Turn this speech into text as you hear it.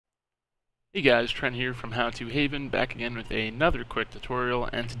Hey guys, Trent here from How To Haven, back again with another quick tutorial,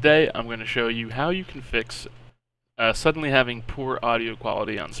 and today I'm going to show you how you can fix suddenly having poor audio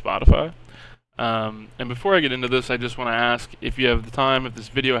quality on Spotify. And before I get into this, I just want to ask, if you have the time, if this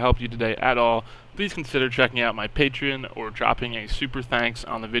video helped you today at all, please consider checking out my Patreon or dropping a super thanks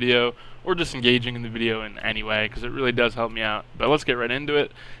on the video, or just engaging in the video in any way, because it really does help me out. But let's get right into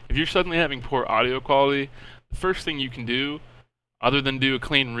it. If you're suddenly having poor audio quality, the first thing you can do, other than do a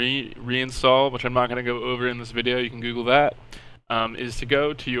clean reinstall, which I'm not going to go over in this video, you can Google that, is to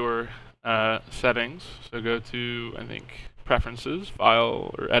go to your settings. So go to, I think, Preferences,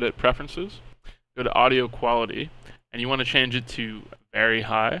 File, or Edit Preferences. Go to Audio Quality, and you want to change it to Very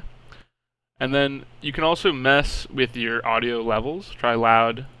High. And then you can also mess with your audio levels. Try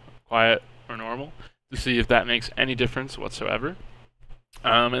loud, quiet, or normal to see if that makes any difference whatsoever.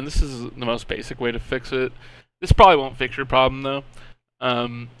 And this is the most basic way to fix it. This probably won't fix your problem though.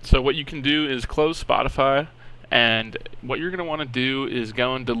 So what you can do is close Spotify, and what you're going to want to do is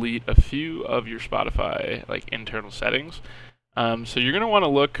go and delete a few of your Spotify internal settings. So you're going to want to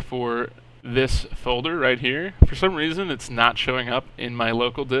look for this folder right here. For some reason it's not showing up in my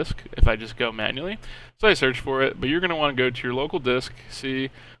local disk if I just go manually. So I search for it, but you're going to want to go to your local disk,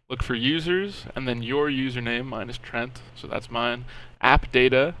 look for users, and then your username. Mine is Trent, so that's mine. App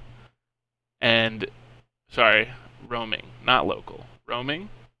data, and roaming, not local. Roaming.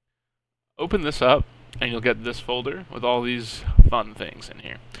 Open this up, and you'll get this folder with all these fun things in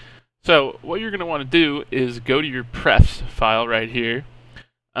here. So what you're going to want to do is go to your prefs file right here,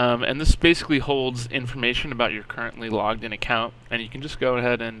 and this basically holds information about your currently logged in account, and you can just go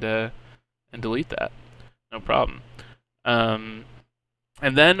ahead and delete that. No problem. And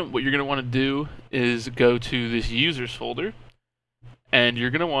then what you're going to want to do is go to this users folder, and you're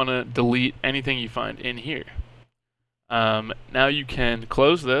going to want to delete anything you find in here. Now you can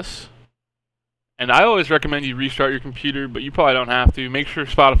close this, and I always recommend you restart your computer, but you probably don't have to. Make sure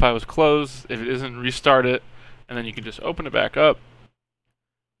Spotify was closed. If it isn't, restart it, and then you can just open it back up,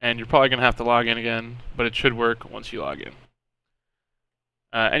 and you're probably going to have to log in again, but it should work once you log in.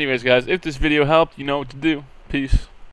 Anyways guys, if this video helped, you know what to do. Peace.